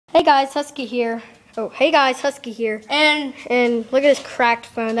Hey guys, Husky here. Oh, hey guys, Husky here. And look at this cracked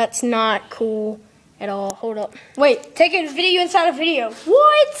phone. That's not cool at all. Hold up. Wait, taking a video inside a video.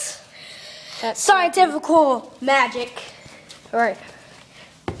 What? That's scientific magic. all right.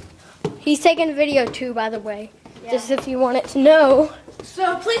 He's taking a video too, by the way. Yeah. Just if you wanted to know.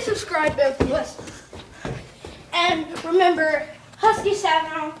 So please subscribe, both of us. And remember, Husky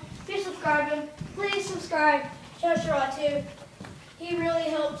Savino, please subscribe him. Please subscribe Joshua too. He really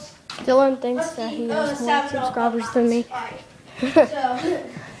helps. Dylan thinks Husky, that he has more Savino subscribers than me. Alright. So,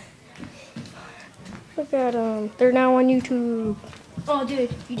 Look at them. They're now on YouTube. oh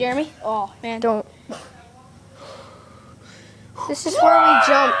dude, you dare me? Oh man. Don't. This is where we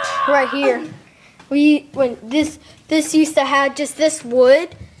jumped, right here. When this used to have just this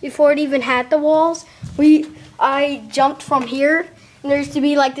wood before it even had the walls. I jumped from here, and there used to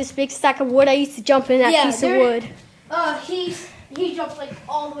be like this big stack of wood. I used to jump in that piece of wood. He jumped like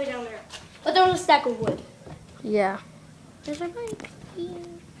all the way down there, but there was a stack of wood. Yeah.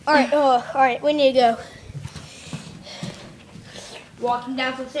 All right, we need to go. Walking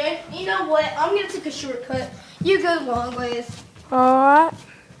down some stairs. You know what? I'm gonna take a shortcut. You go the long ways. All right.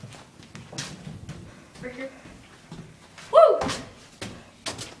 Right here. Woo!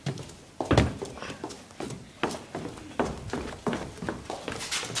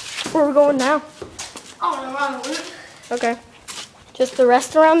 Where are we going now? Oh, no, around the loop. Okay. Just the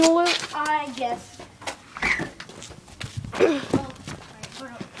rest around the loop? I guess. Oh, alright, hold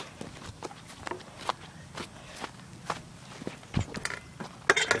on.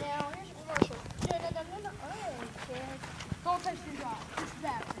 Now, here's a commercial. No. Okay. Don't text and drive. It's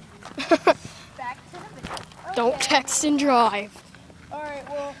bad for you. Back to the video. Don't Okay. text and drive. Alright,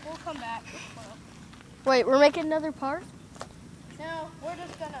 well, we'll come back. Hold on. Wait, we're making another part? No, we're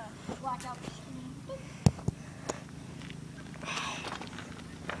just gonna black out the screen.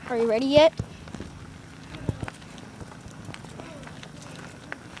 Are you ready yet?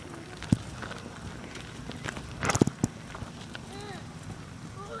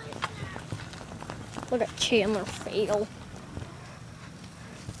 Look at Chandler fail.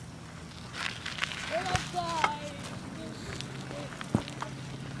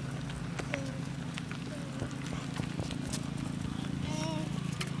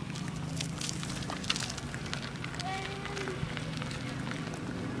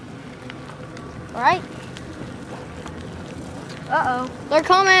 All right. Uh-oh. They're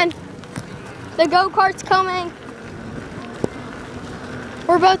coming. The go-kart's coming.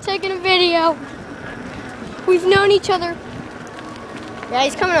 We're both taking a video. We've known each other. Yeah,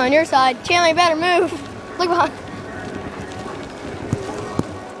 he's coming on your side. Chandler, you better move. Look behind.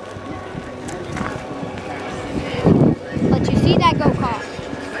 Let you see that go-kart.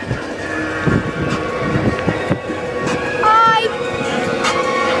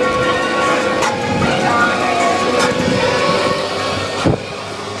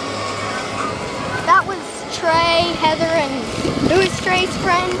 That was Trey, Heather, and who is Trey's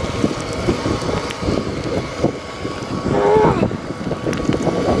friend?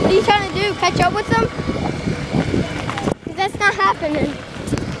 What are you trying to do? Catch up with them? 'Cause that's not happening.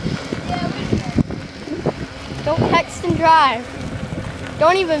 Don't text and drive.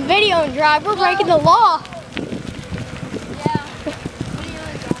 Don't even video and drive. We're breaking the law. Yeah.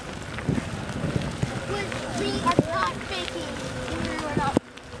 We are not faking. We're not.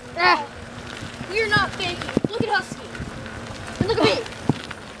 Ah. We're not faking. Look at Husky. And look at me.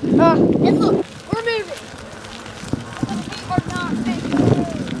 And look, we're moving. We are not faking.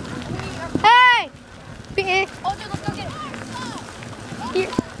 Hey! Oh, dude, let's go get it.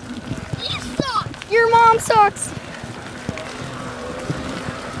 You suck. Your mom sucks.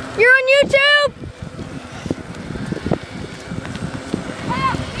 You're on YouTube.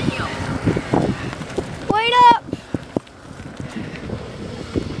 Wait up.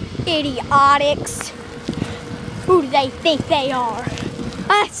 Idiotics. Who do they think they are?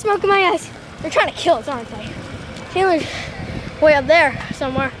 Ah, smoke in my eyes. They're trying to kill us, aren't they? Chandler's way up there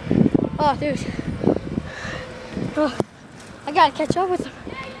somewhere. Oh, dude. Oh, I gotta catch up with him.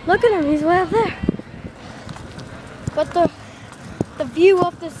 Look at him, he's way up there. But the view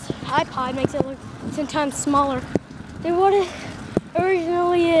of this iPod makes it look 10 times smaller than what it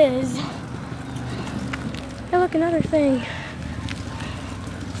originally is. Hey, look, another thing.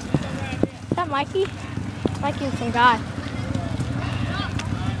 Is that Mikey? Mikey and some guy.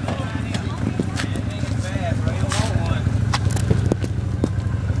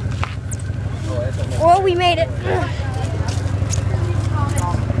 Well, we made it.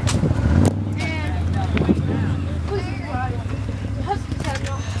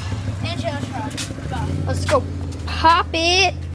 Let's go pop it.